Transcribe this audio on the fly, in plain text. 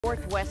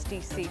Northwest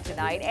D.C.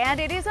 tonight, and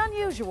it is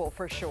unusual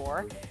for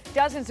sure.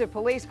 Dozens of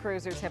police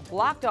cruisers have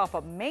blocked off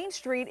a main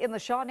street in the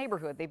Shaw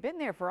neighborhood. They've been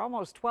there for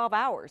almost 12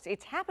 hours.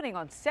 It's happening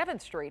on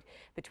 7th Street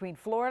between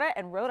Florida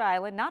and Rhode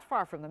Island, not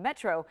far from the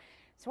metro.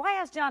 So I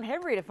asked John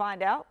Henry to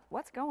find out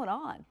what's going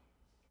on.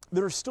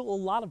 There are still a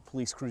lot of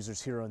police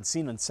cruisers here on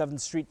scene on 7th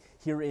Street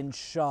here in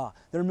Shaw.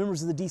 There are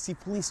members of the D.C.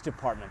 Police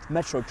Department,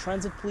 Metro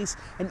Transit Police,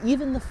 and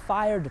even the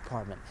Fire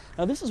Department.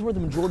 Now, this is where the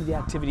majority of the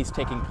activity is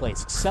taking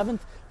place,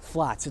 7th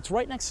Flats. It's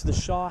right next to the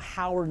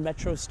Shaw-Howard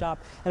Metro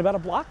stop and about a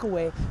block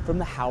away from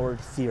the Howard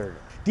Theater.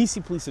 D.C.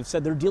 police have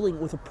said they're dealing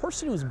with a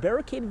person who has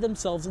barricaded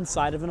themselves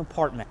inside of an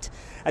apartment.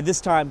 At this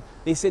time,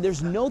 they say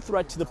there's no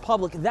threat to the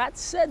public. That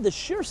said, the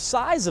sheer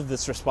size of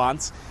this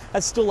response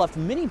has still left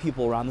many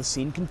people around the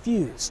scene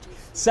confused.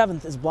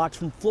 7th is blocked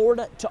from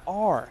Florida to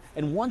R,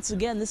 and once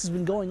again, this has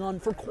been going on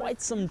for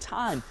quite some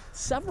time.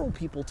 Several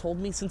people told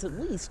me since at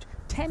least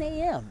 10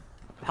 a.m.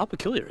 How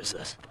peculiar is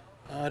this?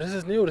 This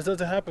is new. This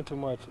doesn't happen too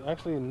much.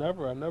 Actually,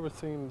 never. I've never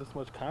seen this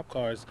much cop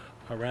cars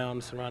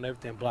around, surround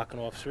everything,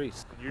 blocking off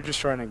streets. You're just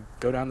trying to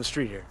go down the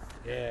street here?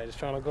 Yeah, just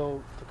trying to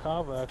go to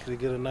Carver, actually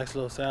get a nice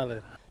little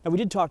salad. Now, we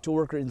did talk to a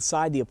worker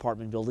inside the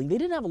apartment building. They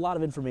didn't have a lot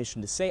of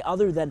information to say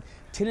other than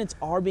tenants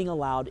are being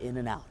allowed in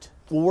and out.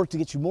 We'll work to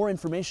get you more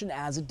information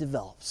as it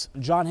develops.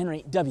 John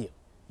Henry,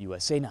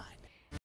 WUSA 9.